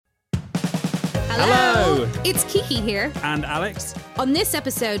Hello! It's Kiki here. And Alex. On this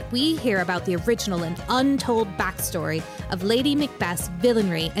episode, we hear about the original and untold backstory of Lady Macbeth's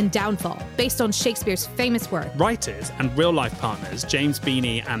villainy and downfall, based on Shakespeare's famous work. Writers and real-life partners James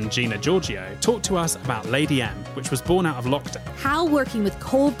Beeny and Gina Georgio talk to us about Lady M, which was born out of lockdown. How working with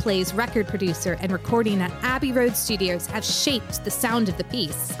Coldplay's record producer and recording at Abbey Road Studios have shaped the sound of the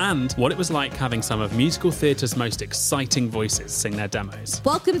piece. And what it was like having some of musical theatre's most exciting voices sing their demos.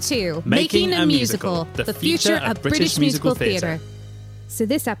 Welcome to Making a Musical, the future of British musical theatre. So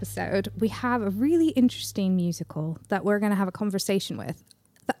this episode, we have a really interesting musical that we're going to have a conversation with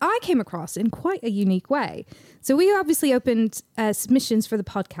that I came across in quite a unique way. So we obviously opened submissions for the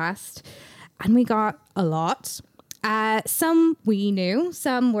podcast and we got a lot. Some we knew,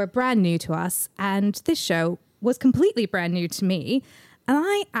 some were brand new to us, and this show was completely brand new to me. And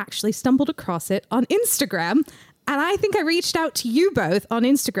I actually stumbled across it on Instagram. And I think I reached out to you both on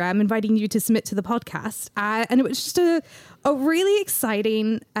Instagram, inviting you to submit to the podcast. And it was just a really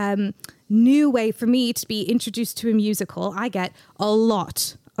exciting new way for me to be introduced to a musical. I get a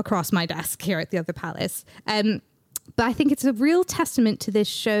lot across my desk here at the Other Palace. But I think it's a real testament to this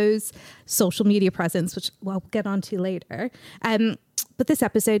show's social media presence, which we'll get onto later. But this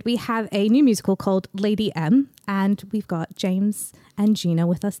episode, we have a new musical called Lady M, and we've got James and Gina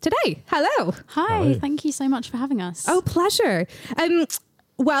with us today. Hello. Hi. Thank you so much for having us. Oh, pleasure.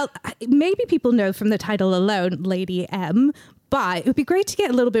 Well, maybe people know from the title alone, Lady M, but it would be great to get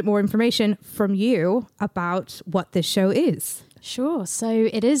a little bit more information from you about what this show is. Sure. So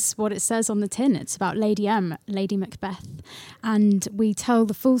it is what it says on the tin. It's about Lady M, Lady Macbeth. And we tell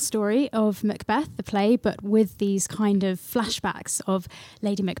the full story of Macbeth, the play, but with these kind of flashbacks of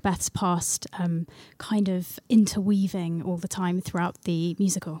Lady Macbeth's past kind of interweaving all the time throughout the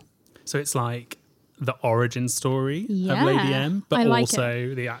musical. So it's like the origin story of Lady M, but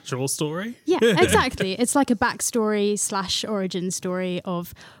also the actual story? Yeah, exactly. It's like a backstory / origin story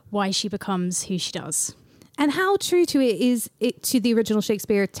of why she becomes who she does. And how true to it is it to the original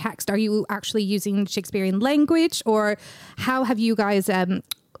Shakespeare text? Are you actually using Shakespearean language, or how have you guys,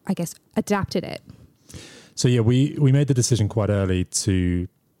 adapted it? So yeah, we made the decision quite early to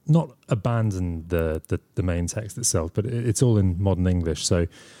not abandon the main text itself, but it's all in modern English. So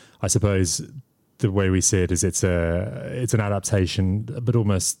I suppose the way we see it is it's an adaptation, but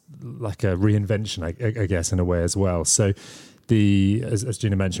almost like a reinvention, I guess, in a way as well. So as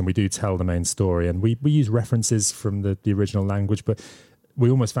Gina mentioned, we do tell the main story, and we use references from the original language, but we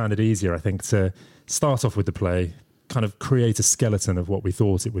almost found it easier, I think, to start off with the play, kind of create a skeleton of what we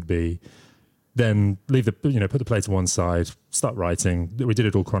thought it would be, then put the play to one side, start writing. We did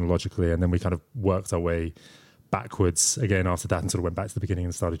it all chronologically, and then we kind of worked our way backwards again after that and sort of went back to the beginning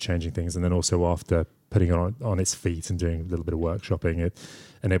and started changing things. And then also after putting it on its feet and doing a little bit of workshopping, it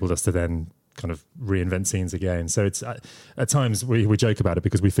enabled us to then kind of reinvent scenes again. So it's at times we joke about it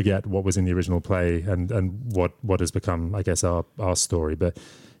because we forget what was in the original play and what has become, I guess, our story. But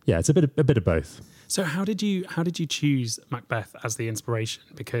yeah, it's a bit of both. So how did you choose Macbeth as the inspiration?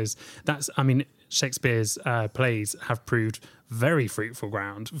 Because Shakespeare's plays have proved very fruitful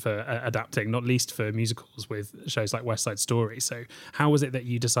ground for adapting, not least for musicals with shows like West Side Story. So how was it that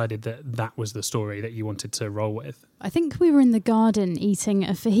you decided that was the story that you wanted to roll with? I think we were in the garden eating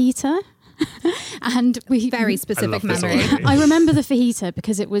a fajita. And very specific memory. I remember the fajita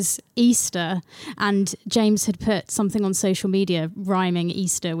because it was Easter and James had put something on social media rhyming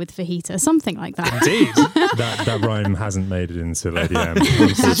Easter with fajita, something like that. Indeed. that rhyme hasn't made it into Lady M.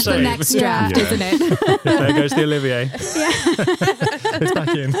 That's the next draft, isn't it? There goes the Olivier. It's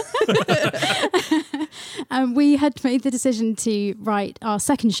back in. We had made the decision to write our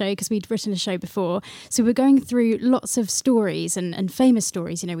second show because we'd written a show before. So we're going through lots of stories and famous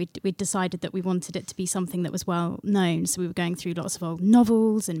stories. We'd decided that we wanted it to be something that was well known. So we were going through lots of old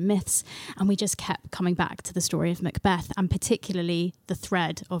novels and myths, and we just kept coming back to the story of Macbeth, and particularly the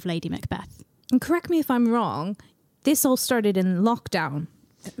thread of Lady Macbeth. And correct me if I'm wrong, this all started in lockdown.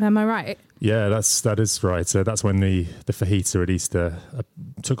 Am I right? Yeah, that is right. That's when the fajita at Easter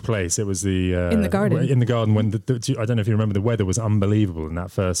took place. It was in the garden. In the garden when I don't know if you remember, the weather was unbelievable in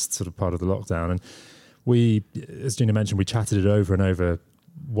that first sort of part of the lockdown, and we, as Gina mentioned, we chatted it over and over.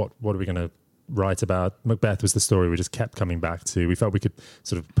 What are we going to write about? Macbeth was the story we just kept coming back to. We felt we could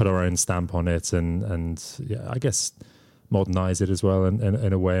sort of put our own stamp on it and yeah, I guess modernize it as well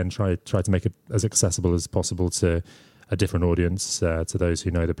in a way, and try to make it as accessible as possible to a different audience, to those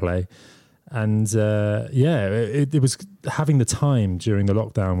who know the play. And it was having the time during the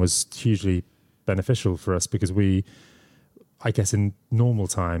lockdown was hugely beneficial for us because we, I guess in normal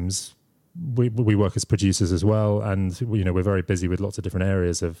times, we work as producers as well, and we're very busy with lots of different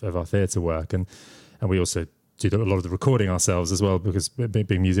areas of our theatre work, and we also do a lot of the recording ourselves as well, because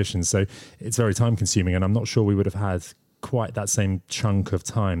being musicians, so it's very time consuming, and I'm not sure we would have had quite that same chunk of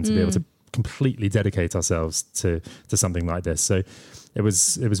time to be able to completely dedicate ourselves to something like this. So it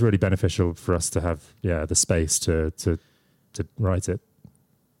was really beneficial for us to have the space to write it.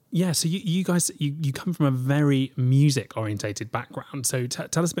 Yeah, so you guys, you come from a very music-orientated background. So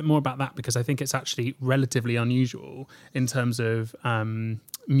tell us a bit more about that, because I think it's actually relatively unusual in terms of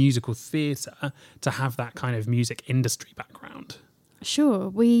musical theatre to have that kind of music industry background. Sure.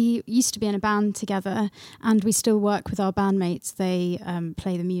 We used to be in a band together, and we still work with our bandmates. They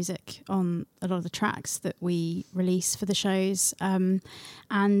play the music on a lot of the tracks that we release for the shows.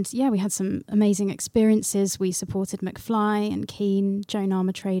 And yeah, we had some amazing experiences. We supported McFly and Keen, Joan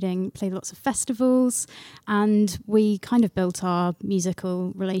Armour Trading, played lots of festivals, and we kind of built our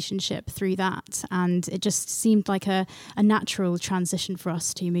musical relationship through that. And it just seemed like a natural transition for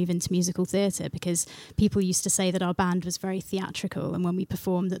us to move into musical theatre, because people used to say that our band was very theatrical, and when we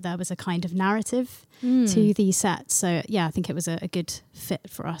performed that there was a kind of narrative to the set. So yeah, I think it was a good fit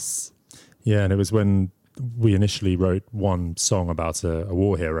for us. Yeah, and it was when we initially wrote one song about a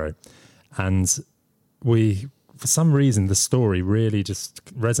war hero, and we, for some reason, the story really just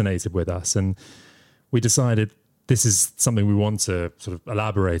resonated with us, and we decided this is something we want to sort of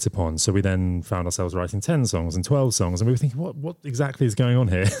elaborate upon. So we then found ourselves writing 10 songs and 12 songs, and we were thinking, what exactly is going on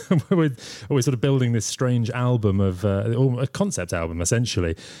here? we're sort of building this strange album of a concept album,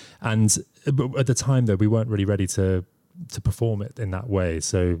 essentially. And at the time, though, we weren't really ready to perform it in that way.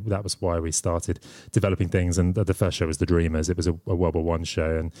 So that was why we started developing things. And the first show was The Dreamers. It was a World War I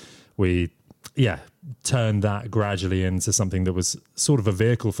show, and we turned that gradually into something that was sort of a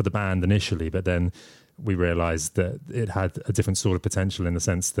vehicle for the band initially, but then we realised that it had a different sort of potential, in the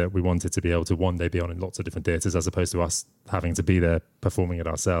sense that we wanted to be able to one day be on in lots of different theatres, as opposed to us having to be there performing it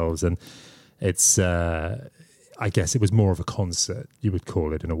ourselves. And it's I guess it was more of a concert, you would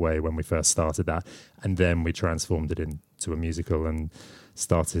call it, in a way, when we first started that. And then we transformed it into a musical and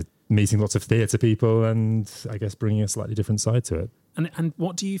started meeting lots of theatre people, and I guess bringing a slightly different side to it. And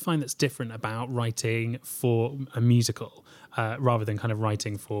what do you find that's different about writing for a musical rather than kind of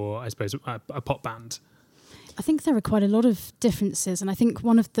writing for, I suppose, a pop band? I think there are quite a lot of differences, and I think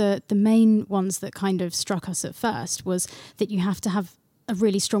one of the main ones that kind of struck us at first was that you have to have a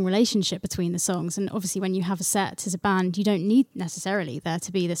really strong relationship between the songs. And obviously when you have a set as a band, you don't need necessarily there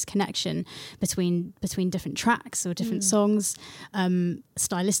to be this connection between different tracks or different songs,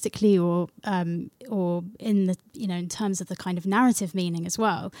 stylistically or in the, in terms of the kind of narrative meaning as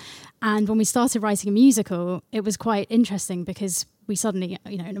well. And when we started writing a musical, it was quite interesting, because we suddenly,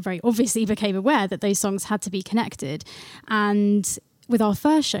 very obviously became aware that those songs had to be connected. And with our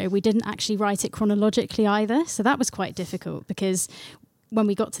first show, we didn't actually write it chronologically either. So that was quite difficult, because when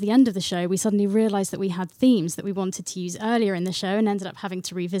we got to the end of the show, we suddenly realised that we had themes that we wanted to use earlier in the show, and ended up having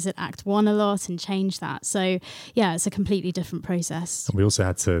to revisit Act 1 a lot and change that. So yeah, it's a completely different process. And we also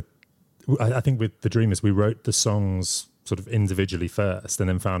had to, I think with The Dreamers, we wrote the songs sort of individually first, and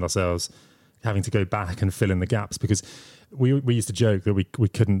then found ourselves having to go back and fill in the gaps, because we used to joke that we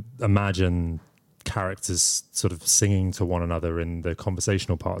couldn't imagine characters sort of singing to one another in the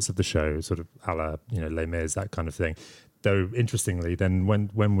conversational parts of the show, sort of a la, Les Mis, that kind of thing. Though, interestingly, then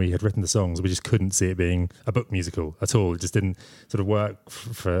when we had written the songs, we just couldn't see it being a book musical at all. It just didn't sort of work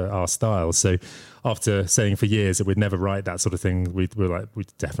for our style. So after saying for years that we'd never write that sort of thing, we were like, we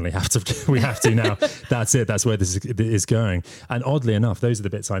definitely have to. We have to now. That's it. That's where this is going. And oddly enough, those are the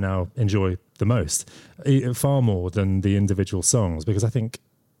bits I now enjoy the most, far more than the individual songs, because I think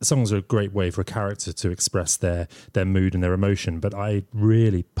songs are a great way for a character to express their mood and their emotion. But I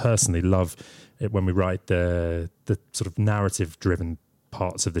really personally love it when we write the sort of narrative driven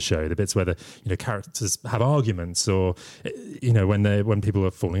parts of the show, the bits where the characters have arguments, or when people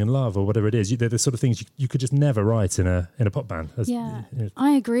are falling in love, or whatever it is. They're the sort of things you could just never write in a pop band.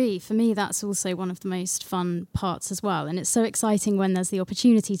 I agree. For me, that's also one of the most fun parts as well, and it's so exciting when there's the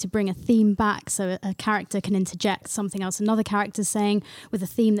opportunity to bring a theme back, so a character can interject something else another character's saying with a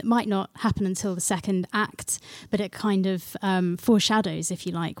theme that might not happen until the second act, but it kind of foreshadows, if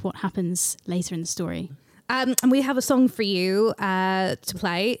you like, what happens later in the story. And we have a song for you to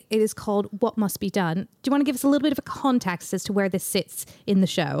play. It is called What Must Be Done. Do you want to give us a little bit of a context as to where this sits in the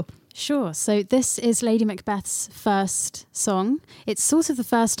show? Sure. So this is Lady Macbeth's first song. It's sort of the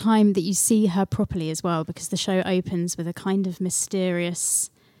first time that you see her properly as well, because the show opens with a kind of mysterious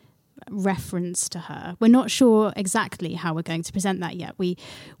reference to her. We're not sure exactly how we're going to present that yet. We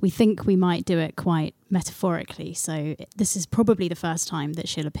think we might do it quite metaphorically. So this is probably the first time that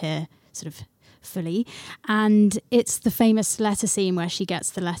she'll appear sort of fully. And it's the famous letter scene where she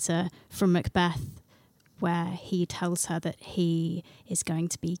gets the letter from Macbeth, where he tells her that he is going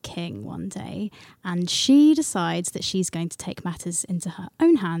to be king one day. And she decides that she's going to take matters into her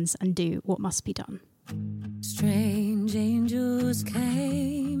own hands and do what must be done. Strange angels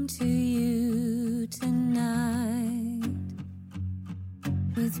came to you tonight,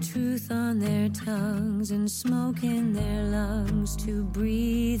 with truth on their tongues and smoke in their lungs, to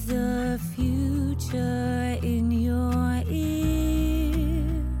breathe the future in your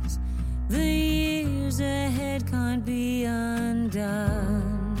ears. The years ahead can't be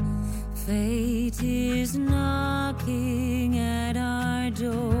undone. Fate is knocking at our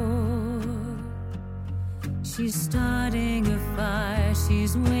door. She's starting a fire,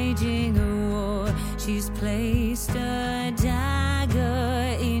 she's waging a war. She's placed a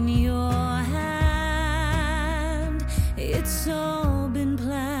dagger in your hand. It's all been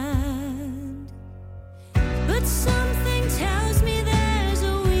planned. But something tells me there's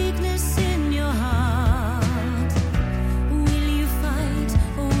a weakness in your heart. Will you fight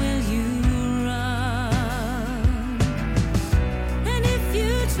or will you run? And if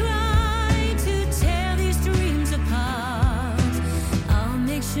you try to tear these dreams apart, I'll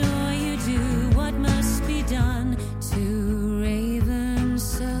make sure you do what must be done. To ravens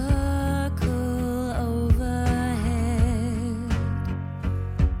circle overhead,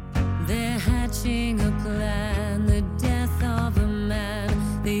 they're hatching a plan, the death of a man.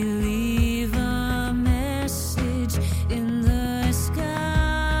 They leave a message in the sky.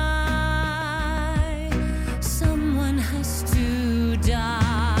 Someone has to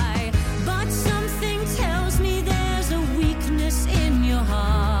die, but something tells me there's a weakness in your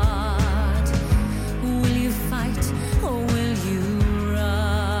heart. Will you fight or will you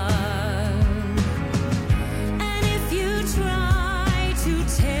run? And if you try to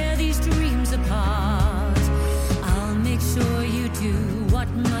tear these dreams apart, I'll make sure you do what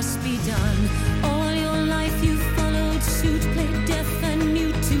must be done. All your life you followed suit, played deaf and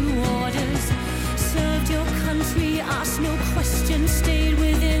mute to orders, served your country, asked no questions, stayed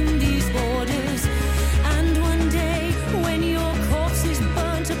within these borders. And one day, when your corpse is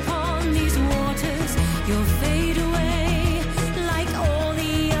burnt upon these waters, you'll fade away like all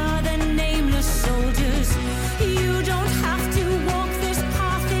the other nameless soldiers. You don't have to walk this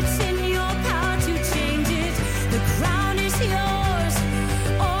path, it's in your power to change it. The crown is yours,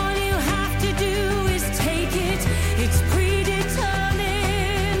 all you have to do is take it. It's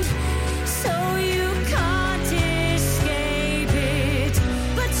predetermined, so you can't escape it.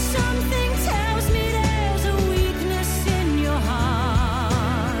 But something tells me there's a weakness in your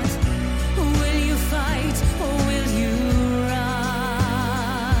heart. Will you fight or will you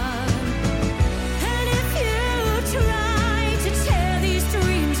run? And if you try to tear these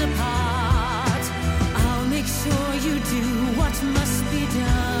dreams apart, I'll make sure you do what must be done.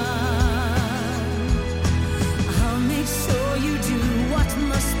 I'll make sure you do what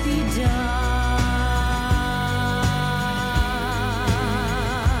must be done.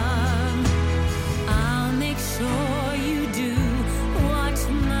 I'll make sure you do what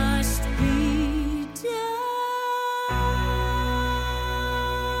must be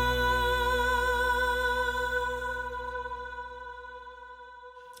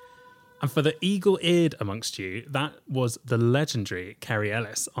And for the eagle-eared amongst you, that was the legendary Kerry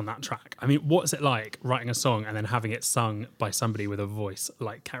Ellis on that track. I mean, what's it like writing a song and then having it sung by somebody with a voice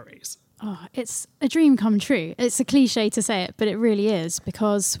like Kerry's? Oh, it's a dream come true. It's a cliche to say it, but it really is,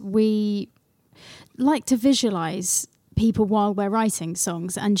 because we like to visualize people while we're writing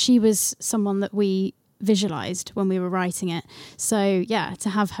songs, and she was someone that we visualized when we were writing it. So yeah, to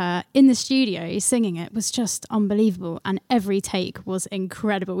have her in the studio singing it was just unbelievable, and every take was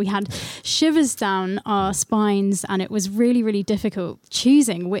incredible. We had shivers down our spines, and it was really, really difficult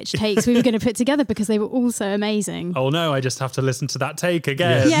choosing which takes we were going to put together because they were all so amazing. Oh no, I just have to listen to that take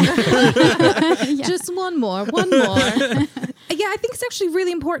again. Yeah. Yeah. Just one more. Yeah, I think it's actually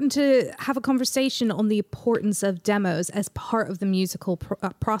really important to have a conversation on the importance of demos as part of the musical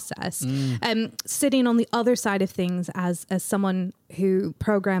process. Sitting on the other side of things as someone who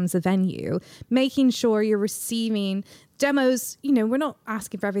programs a venue, making sure you're receiving demos, you know, we're not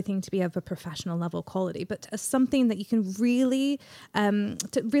asking for everything to be of a professional level quality, but as something that you can really,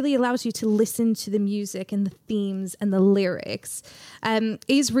 really allows you to listen to the music and the themes and the lyrics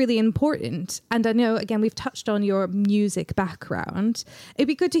is really important. And I know, again, we've touched on your music background. It'd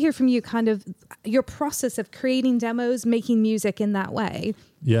be good to hear from you kind of your process of creating demos, making music in that way.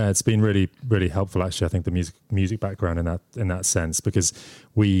 Yeah, it's been really, really helpful, actually, I think, the music background in that sense, because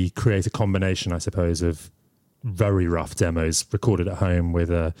we create a combination, I suppose, of very rough demos recorded at home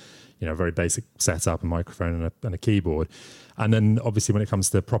with a very basic setup, a microphone and a keyboard. And then obviously when it comes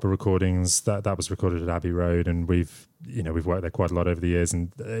to proper recordings, that was recorded at Abbey Road, and we've worked there quite a lot over the years,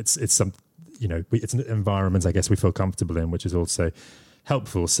 and it's some it's an environment I guess we feel comfortable in, which is also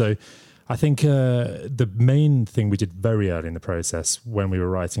helpful. So I think the main thing we did very early in the process when we were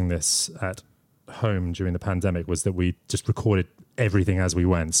writing this at home during the pandemic was that we just recorded everything as we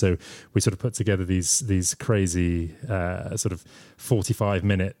went. So we sort of put together these crazy sort of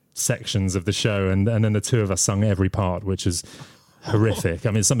 45-minute sections of the show, and then the two of us sung every part, which is horrific.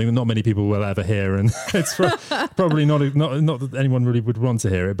 I mean, it's something that not many people will ever hear, and it's probably not that anyone really would want to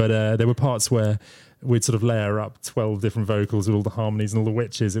hear it, but there were parts where we'd sort of layer up 12 different vocals with all the harmonies and all the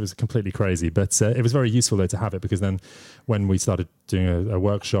witches. It was completely crazy, but it was very useful though to have it, because then when we started doing a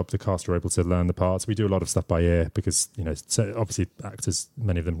workshop, the cast were able to learn the parts. We do a lot of stuff by ear because, so obviously actors,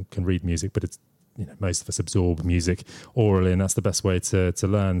 many of them can read music, but it's, most of us absorb music orally, and that's the best way to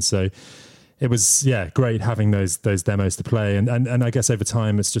learn. So it was, great having those demos to play. And I guess over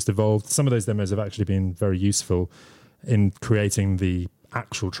time it's just evolved. Some of those demos have actually been very useful in creating the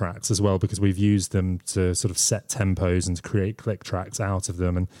actual tracks as well, because we've used them to sort of set tempos and to create click tracks out of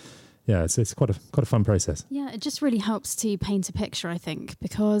them. And it's quite a fun process. Yeah, it just really helps to paint a picture, I think,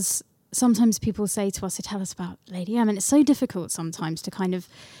 because sometimes people say to us, they tell us about Lady M, and it's so difficult sometimes to kind of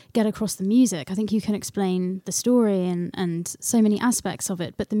get across the music. I think you can explain the story and so many aspects of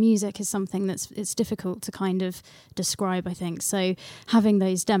it, but the music is something it's difficult to kind of describe, I think. So having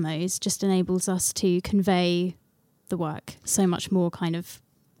those demos just enables us to convey the work so much more kind of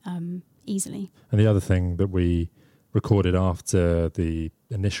easily. And the other thing that we recorded after the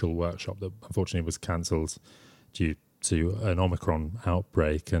initial workshop that unfortunately was cancelled due to an Omicron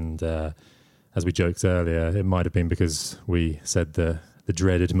outbreak, and as we joked earlier, it might have been because we said the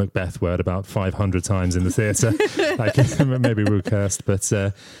dreaded Macbeth word about 500 times in the theatre. Maybe we were cursed, but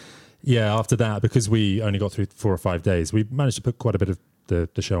after that, because we only got through 4 or 5 days, we managed to put quite a bit of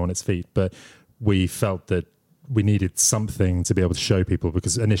the show on its feet, but we felt that we needed something to be able to show people,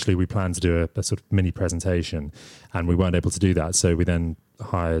 because initially we planned to do a sort of mini presentation and we weren't able to do that. So we then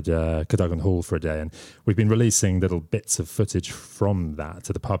hired Cadogan Hall for a day, and we've been releasing little bits of footage from that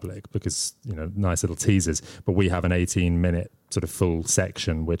to the public because, nice little teasers, but we have an 18-minute sort of full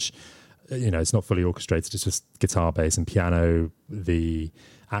section, which, it's not fully orchestrated. It's just guitar, bass and piano. The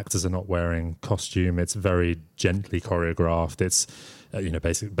actors are not wearing costume. It's very gently choreographed. It's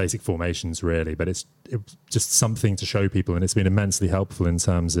basic formations really, but it's just something to show people, and it's been immensely helpful in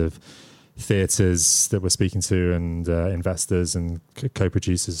terms of theatres that we're speaking to and investors and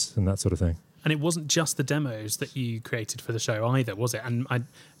co-producers and that sort of thing. And it wasn't just the demos that you created for the show either, was it? And I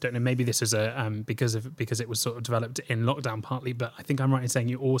don't know, maybe this is because it was sort of developed in lockdown partly, but I think I'm right in saying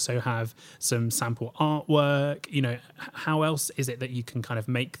you also have some sample artwork. How else is it that you can kind of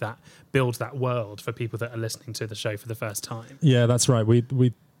build that world for people that are listening to the show for the first time? Yeah, that's right.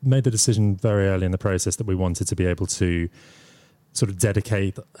 We made the decision very early in the process that we wanted to be able to sort of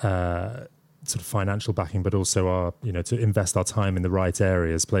dedicate sort of financial backing, but also to invest our time in the right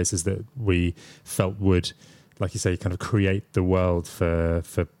areas, places that we felt would, like you say, kind of create the world for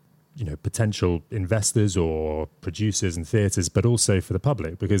potential investors or producers and theatres, but also for the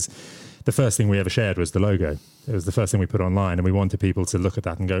public, because the first thing we ever shared was the logo. It was the first thing we put online, and we wanted people to look at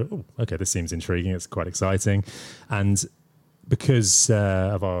that and go, oh, okay, this seems intriguing, it's quite exciting. And because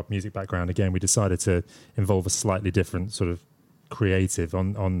of our music background, again, we decided to involve a slightly different sort of creative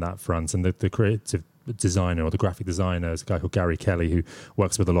on that front, and the creative designer or the graphic designer is a guy called Gary Kelly, who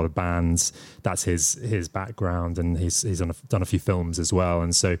works with a lot of bands. That's his background, and he's done a few films as well,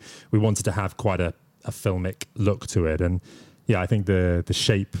 and so we wanted to have quite a filmic look to it. And I think the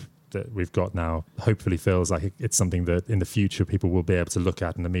shape that we've got now hopefully feels like it's something that in the future people will be able to look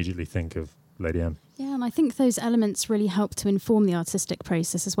at and immediately think of Lady M. Yeah, and I think those elements really help to inform the artistic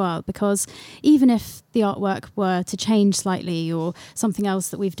process as well, because even if the artwork were to change slightly or something else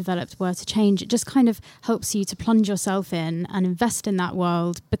that we've developed were to change, it just kind of helps you to plunge yourself in and invest in that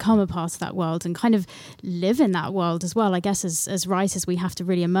world, become a part of that world and kind of live in that world as well. I guess as writers, we have to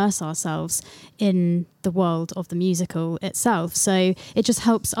really immerse ourselves in the world of the musical itself. So it just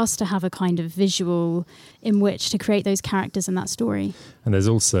helps us to have a kind of visual in which to create those characters and that story. And there's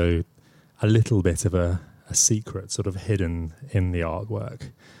also a little bit of a secret sort of hidden in the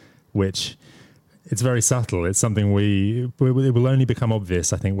artwork, which it's very subtle. It's something it will only become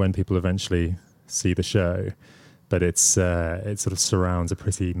obvious, I think, when people eventually see the show. But it sort of surrounds a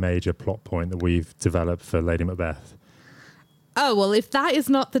pretty major plot point that we've developed for Lady Macbeth. Oh, well, if that is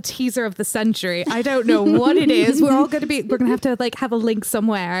not the teaser of the century, I don't know what it is. We're going to have to have a link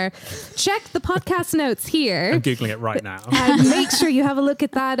somewhere. Check the podcast notes here. I'm Googling it right now. And make sure you have a look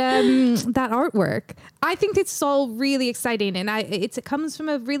at that artwork. I think it's all really exciting. And it comes from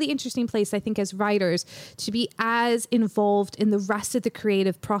a really interesting place, I think, as writers, to be as involved in the rest of the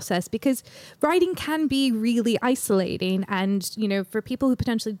creative process, because writing can be really isolating. And, for people who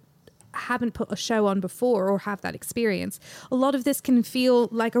potentially haven't put a show on before or have that experience, a lot of this can feel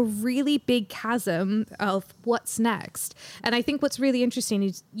like a really big chasm of what's next. And I think what's really interesting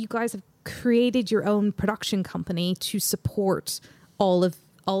is you guys have created your own production company to support all of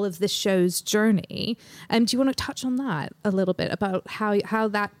this show's journey. Do you want to touch on that a little bit, about how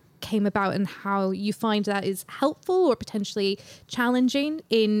that came about and how you find that is helpful or potentially challenging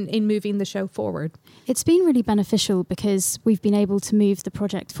in moving the show forward? It's been really beneficial because we've been able to move the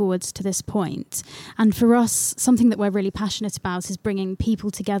project forwards to this point. And for us, something that we're really passionate about is bringing people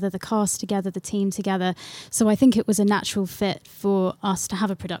together, the cast together, the team together. So I think it was a natural fit for us to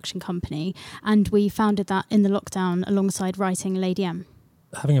have a production company. And we founded that in the lockdown alongside writing Lady M.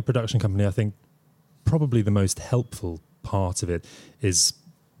 Having a production company, I think probably the most helpful part of it is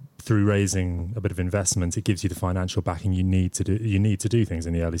through raising a bit of investment. It gives you the financial backing you need to do things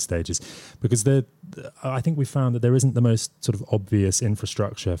in the early stages, because I think we found that there isn't the most sort of obvious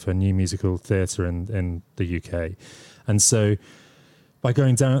infrastructure for new musical theatre in the UK, and so by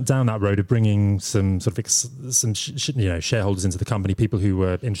going down that road of bringing some sort of shareholders into the company, people who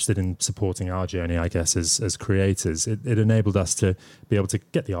were interested in supporting our journey, I guess, as creators, it enabled us to be able to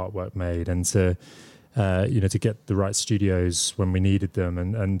get the artwork made and to get the right studios when we needed them,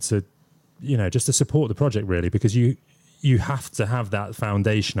 and to, just to support the project, really, because you have to have that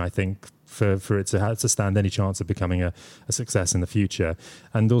foundation, I think, for it to stand any chance of becoming a success in the future.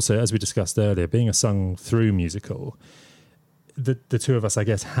 And also, as we discussed earlier, being a sung through musical, the two of us, I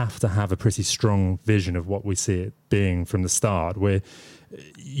guess, have to have a pretty strong vision of what we see it being from the start.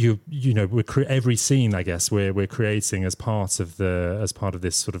 Every scene, I guess, we're creating as part of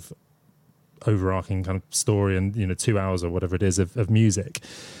this sort of overarching kind of story, and 2 hours or whatever it is of music.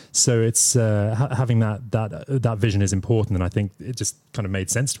 So it's having that vision is important, and I think it just kind of made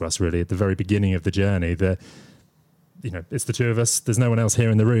sense to us, really, at the very beginning of the journey, that it's the two of us, there's no one else here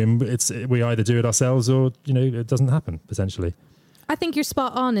in the room. We either do it ourselves or it doesn't happen, potentially. I think you're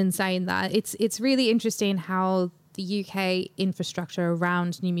spot on in saying that. It's really interesting how the UK infrastructure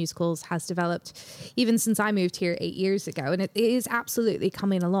around new musicals has developed even since I moved here 8 years ago, and it is absolutely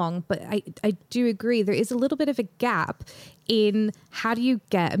coming along. But I do agree there is a little bit of a gap in how do you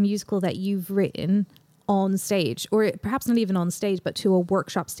get a musical that you've written on stage, or perhaps not even on stage, but to a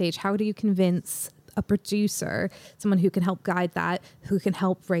workshop stage. How do you convince a producer, someone who can help guide that, who can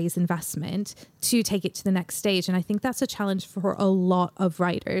help raise investment to take it to the next stage? And I think that's a challenge for a lot of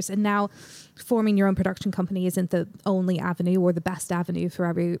writers. And now forming your own production company isn't the only avenue or the best avenue for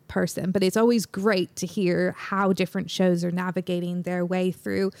every person, but it's always great to hear how different shows are navigating their way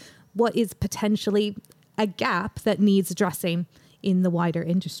through what is potentially a gap that needs addressing in the wider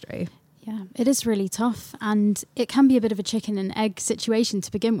industry. Yeah, it is really tough, and it can be a bit of a chicken and egg situation to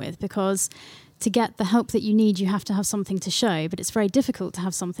begin with, because to get the help that you need, you have to have something to show, but it's very difficult to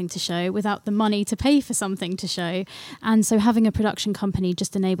have something to show without the money to pay for something to show. And so having a production company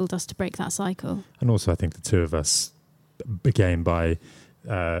just enabled us to break that cycle. And also, I think the two of us began by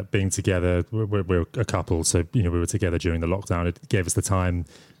being together. We're a couple, so we were together during the lockdown. It gave us the time,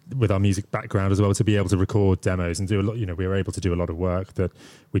 with our music background as well, to be able to record demos and do a lot. We were able to do a lot of work that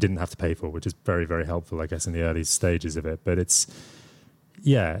we didn't have to pay for, which is very, very helpful, I guess, in the early stages of it. But it's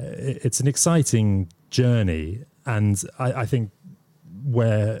an exciting journey, and I think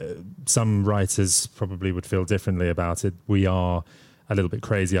where some writers probably would feel differently about it, we are a little bit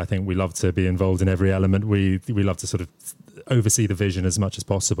crazy. I think we love to be involved in every element. We love to sort of oversee the vision as much as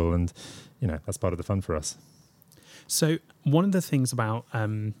possible, and that's part of the fun for us. So one of the things about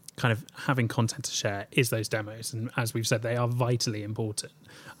kind of having content to share is those demos. And as we've said, they are vitally important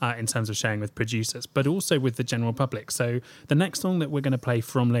in terms of sharing with producers, but also with the general public. So the next song that we're going to play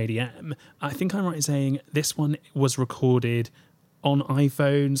from Lady M, I think I'm right in saying this one was recorded on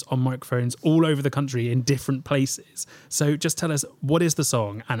iPhones, on microphones, all over the country in different places. So just tell us, what is the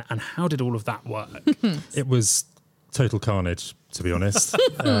song and how did all of that work? It was total carnage, to be honest.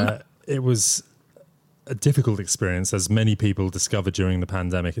 It was a difficult experience, as many people discovered during the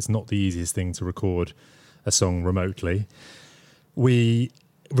pandemic. It's not the easiest thing to record a song remotely. We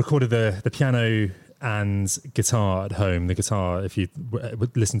recorded the piano and guitar at home. The guitar, if you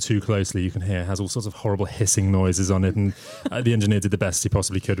listen too closely, you can hear has all sorts of horrible hissing noises on it, and the engineer did the best he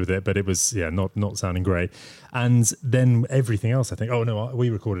possibly could with it, but it was not sounding great. And then everything else, I think, we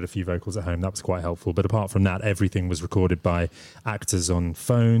recorded a few vocals at home, that was quite helpful, but apart from that, everything was recorded by actors on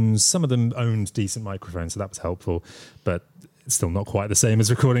phones. Some of them owned decent microphones, so that was helpful, but it's still not quite the same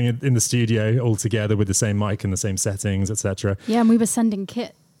as recording it in the studio all together with the same mic and the same settings, etc. Yeah, and we were sending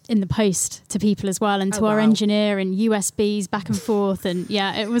kit in the post to people as well, and to our engineer, and USBs back and forth, and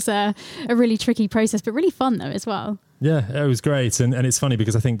it was a really tricky process, but really fun though as well. Yeah, it was great, and it's funny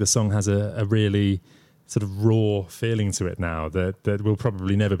because I think the song has a really sort of raw feeling to it now that we'll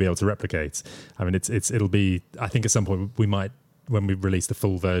probably never be able to replicate. I mean, it'll be, I think at some point we might, when we release the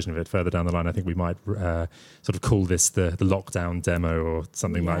full version of it further down the line, I think we might sort of call this the lockdown demo or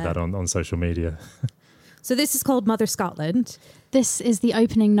something like that on social media. So this is called Mother Scotland. This is the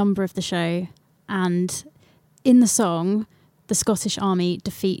opening number of the show, and in the song, the Scottish Army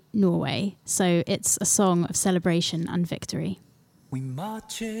defeat Norway. So it's a song of celebration and victory. We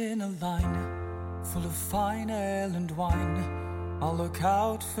march in a line full of fine ale and wine. I'll look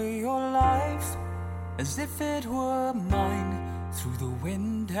out for your life as if it were mine. Through the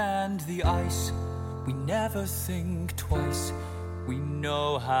wind and the ice, we never think twice. We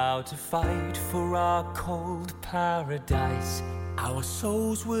know how to fight for our cold paradise. Our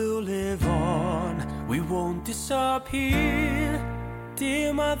souls will live on, we won't disappear.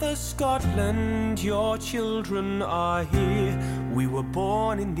 Dear Mother Scotland, your children are here. We were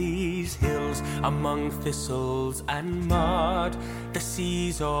born in these hills, among thistles and mud. The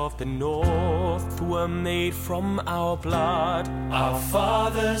seas of the north were made from our blood. Our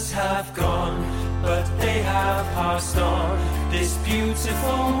fathers have gone, but they have passed on this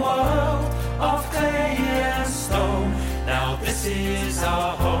beautiful world of clay and stone. Now this is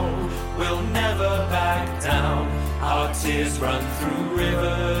our home, we'll never back down. Our tears run through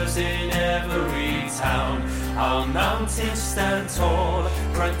rivers in every town. Our mountains stand tall,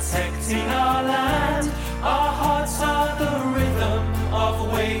 protecting our land. Our hearts are the rhythm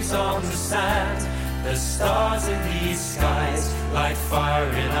of waves on the sand. The stars in these skies light fire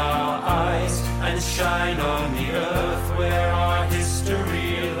in our eyes and shine on the earth where our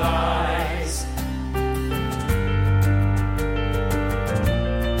history lies.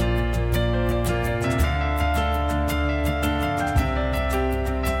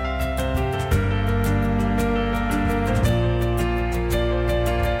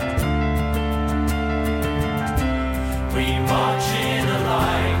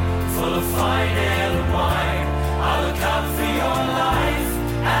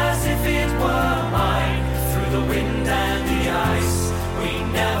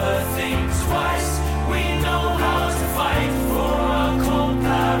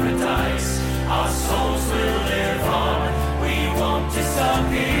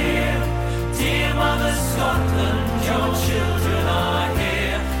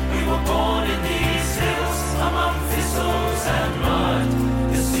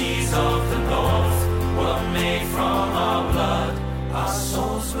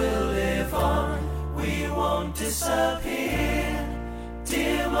 Disappear.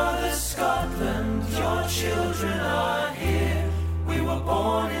 Dear Mother Scotland, your children are here. We were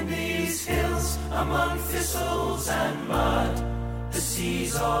born in these hills, among thistles and mud. The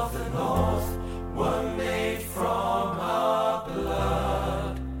seas of the north were made from our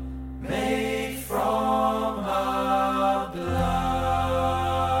blood. Made from our blood.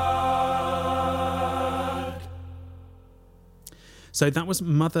 So that was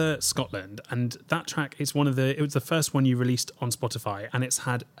Mother Scotland, and that track is it was the first one you released on Spotify, and it's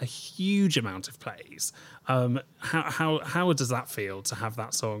had a huge amount of plays. How does that feel to have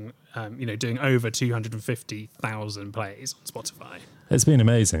that song, doing over 250,000 plays on Spotify? It's been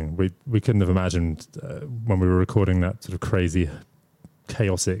amazing. We couldn't have imagined when we were recording that sort of crazy,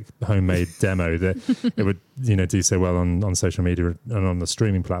 chaotic homemade demo that it would do so well on social media and on the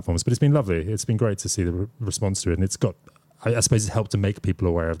streaming platforms. But it's been lovely. It's been great to see the response to it, and it's got, I suppose, it's helped to make people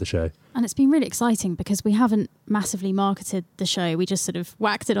aware of the show. And it's been really exciting because we haven't massively marketed the show. We just sort of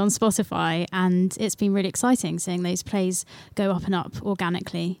whacked it on Spotify, and it's been really exciting seeing those plays go up and up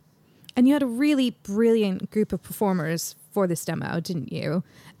organically. And you had a really brilliant group of performers for this demo, didn't you?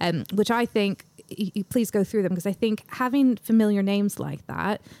 Which I think, you please go through them, because I think having familiar names like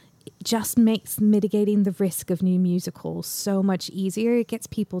that just makes mitigating the risk of new musicals so much easier. It gets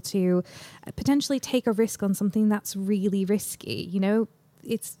people to potentially take a risk on something that's really risky.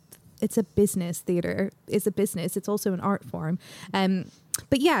 It's a business. Theatre is a business. It's also an art form.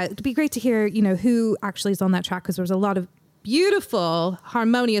 But yeah, it'd be great to hear, who actually is on that track, because there was a lot of beautiful,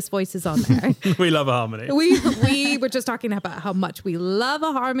 harmonious voices on there. We love a harmony. We were just talking about how much we love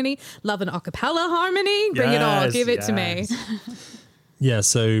a harmony, love an a cappella harmony. Bring it all. Give it to me. Yeah,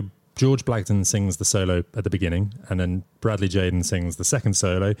 so George Blagden sings the solo at the beginning, and then Bradley Jaden sings the second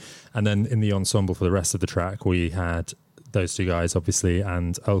solo. And then in the ensemble for the rest of the track, we had those two guys, obviously,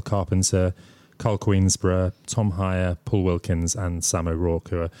 and Earl Carpenter, Carl Queensborough, Tom Heyer, Paul Wilkins, and Sam O'Rourke,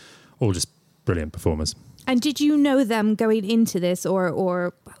 who are all just brilliant performers. And did you know them going into this,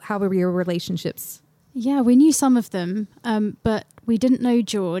 or how were your relationships? Yeah, we knew some of them, but we didn't know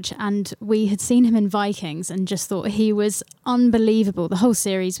George, and we had seen him in Vikings and just thought he was unbelievable. The whole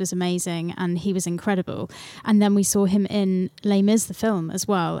series was amazing and he was incredible. And then we saw him in Les Mis, the film, as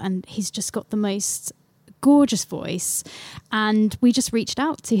well, and he's just got the most gorgeous voice. And we just reached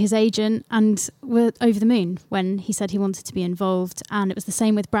out to his agent and were over the moon when he said he wanted to be involved. And it was the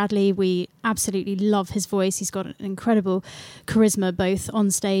same with Bradley. We absolutely love his voice. He's got an incredible charisma both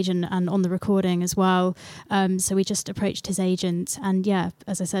on stage and on the recording as well. So we just approached his agent, and yeah,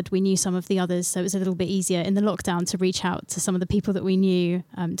 as I said, we knew some of the others, so it was a little bit easier in the lockdown to reach out to some of the people that we knew,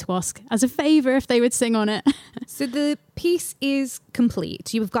 to ask as a favour if they would sing on it. So the piece is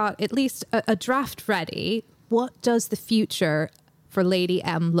complete. You've got at least a draft ready. What does the future for Lady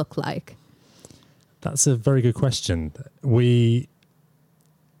M look like? That's a very good question. We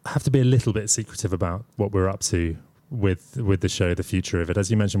have to be a little bit secretive about what we're up to with the show, the future of it.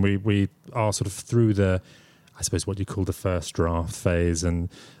 As you mentioned, we are sort of through the, I suppose, what you call the first draft phase, and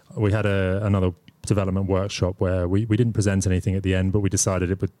we had another development workshop where we didn't present anything at the end, but we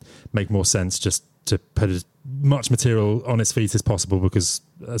decided it would make more sense just to put as much material on its feet as possible, because,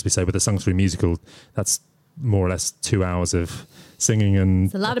 as we say, with a sung-through musical, that's more or less 2 hours of singing and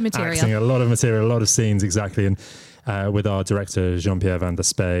it's a lot of material. Acting, a lot of material, a lot of scenes, exactly. And with our director Jean-Pierre Van der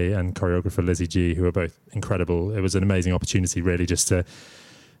Spey and choreographer Lizzie G, who are both incredible, it was an amazing opportunity really just to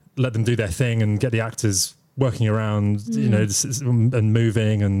let them do their thing and get the actors working around, you know, and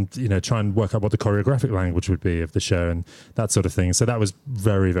moving, and, you know, try and work out what the choreographic language would be of the show and that sort of thing. So that was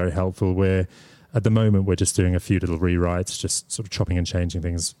very, very helpful. At the moment, we're just doing a few little rewrites, just sort of chopping and changing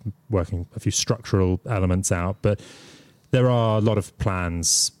things, working a few structural elements out. But there are a lot of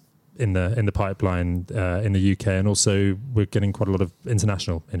plans in the pipeline in the UK, and also we're getting quite a lot of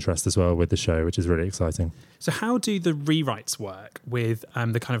international interest as well with the show, which is really exciting. So how do the rewrites work with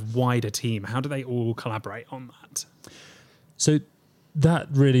the kind of wider team? How do they all collaborate on that? So that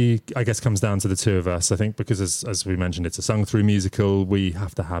really, I guess, comes down to the two of us. I think because, as we mentioned, it's a sung-through musical, we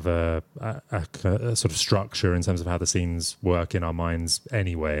have to have a sort of structure in terms of how the scenes work in our minds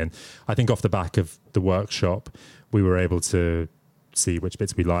anyway. And I think off the back of the workshop, we were able to see which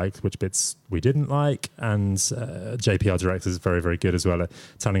bits we liked, which bits we didn't like. And JP, our director, is very, very good as well at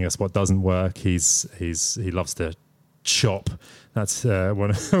telling us what doesn't work. He loves to shop. That's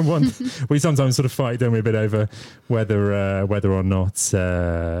one we sometimes sort of fight, don't we, a bit over whether or not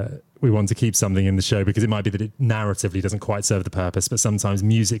we want to keep something in the show, because it might be that it narratively doesn't quite serve the purpose, but sometimes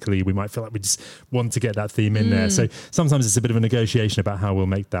musically we might feel like we just want to get that theme in there. So sometimes it's a bit of a negotiation about how we'll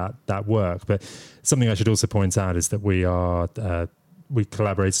make that work. But something I should also point out is that we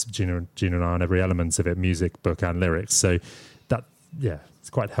collaborate, Gina and I, on every element of it, music, book and lyrics. So that, yeah, it's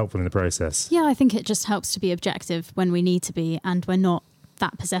quite helpful in the process. Yeah, I think it just helps to be objective when we need to be, and we're not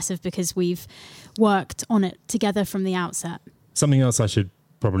that possessive because we've worked on it together from the outset. Something else I should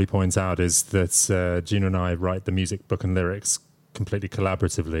probably point out is that Gina and I write the music, book and lyrics completely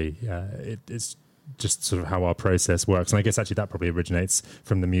collaboratively. It's just sort of how our process works, and I guess actually that probably originates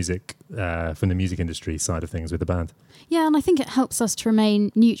from the music industry side of things with the band. Yeah, and I think it helps us to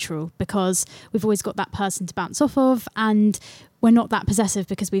remain neutral because we've always got that person to bounce off of, and we're not that possessive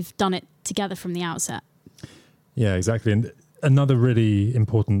because we've done it together from the outset. Yeah, exactly. And another really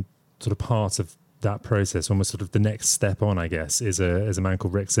important sort of part of that process, almost sort of the next step on, I guess, is a man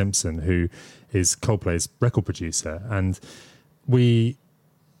called Rick Simpson, who is Coldplay's record producer. And we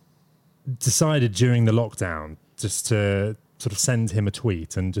decided during the lockdown just to sort of send him a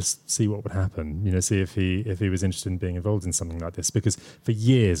tweet and just see what would happen, you know, see if he was interested in being involved in something like this, because for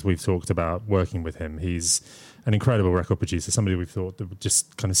years we've talked about working with him. He's an incredible record producer, somebody we thought that would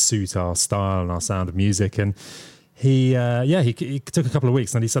just kind of suit our style and our sound of music. And he took a couple of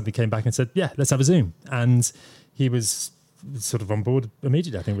weeks and then he suddenly came back and said, yeah, let's have a Zoom. And he was sort of on board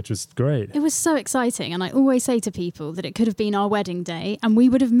immediately, I think, which was great. It was so exciting, and I always say to people that it could have been our wedding day and we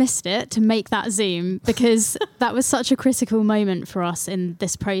would have missed it to make that Zoom, because that was such a critical moment for us in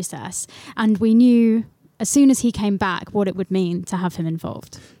this process, and we knew as soon as he came back what it would mean to have him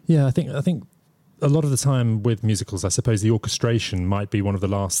involved. Yeah, I think a lot of the time with musicals, I suppose the orchestration might be one of the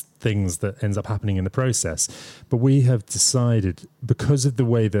last things that ends up happening in the process. But we have decided, because of the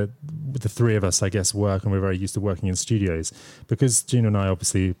way that the three of us, I guess, work, and we're very used to working in studios, because Gina and I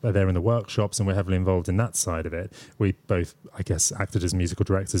obviously are there in the workshops and we're heavily involved in that side of it. We both, I guess, acted as musical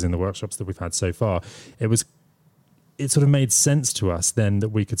directors in the workshops that we've had so far. It sort of made sense to us then that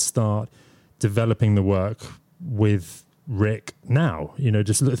we could start developing the work with Rick now,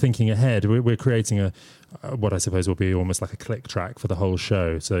 just thinking ahead. We're creating what I suppose will be almost like a click track for the whole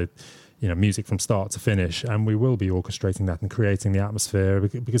show. So, music from start to finish, and we will be orchestrating that and creating the atmosphere,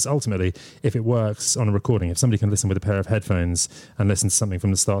 because ultimately, if it works on a recording, if somebody can listen with a pair of headphones and listen to something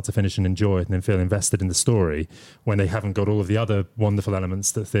from the start to finish and enjoy it and then feel invested in the story, when they haven't got all of the other wonderful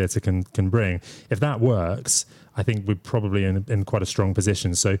elements that theatre can bring, if that works, I think we're probably in quite a strong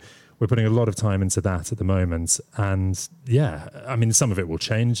position. So we're putting a lot of time into that at the moment. And yeah, I mean, some of it will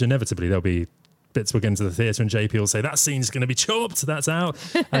change. Inevitably, there'll be bits we'll get into the theatre and JP will say, that scene's going to be chopped, that's out.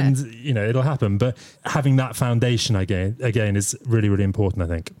 And, it'll happen. But having that foundation, again, is really, really important, I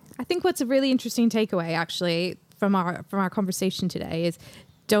think. I think what's a really interesting takeaway, actually, from our conversation today is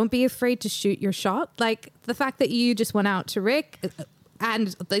don't be afraid to shoot your shot. Like the fact that you just went out to Rick and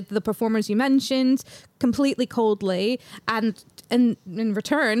the performers you mentioned completely coldly, and in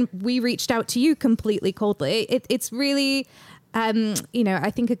return, we reached out to you completely coldly. It's really...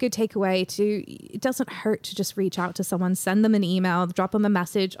 I think a good takeaway it doesn't hurt to just reach out to someone, send them an email, drop them a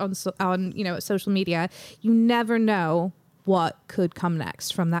message on social media. You never know what could come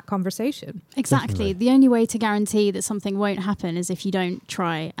next from that conversation. Exactly. Definitely. The only way to guarantee that something won't happen is if you don't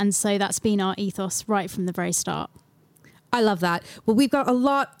try. And so that's been our ethos right from the very start. I love that. Well, we've got a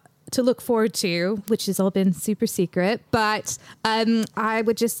lot to look forward to, which has all been super secret, but I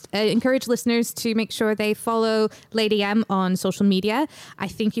would just encourage listeners to make sure they follow Lady M on social media. I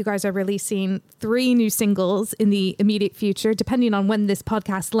think you guys are releasing 3 new singles in the immediate future, depending on when this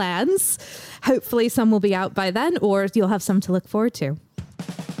podcast lands. Hopefully some will be out by then, or you'll have some to look forward to.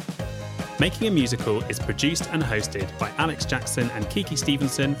 Making a Musical is produced and hosted by Alex Jackson and Kiki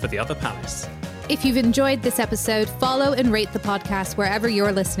Stevenson for The Other Palace. If you've enjoyed this episode, follow and rate the podcast wherever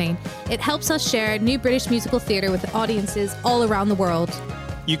you're listening. It helps us share new British musical theatre with audiences all around the world.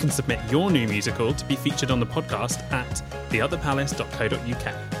 You can submit your new musical to be featured on the podcast at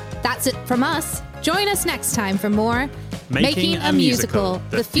theotherpalace.co.uk. That's it from us. Join us next time for more Making a Musical,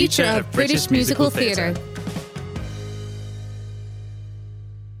 the future of British musical theatre.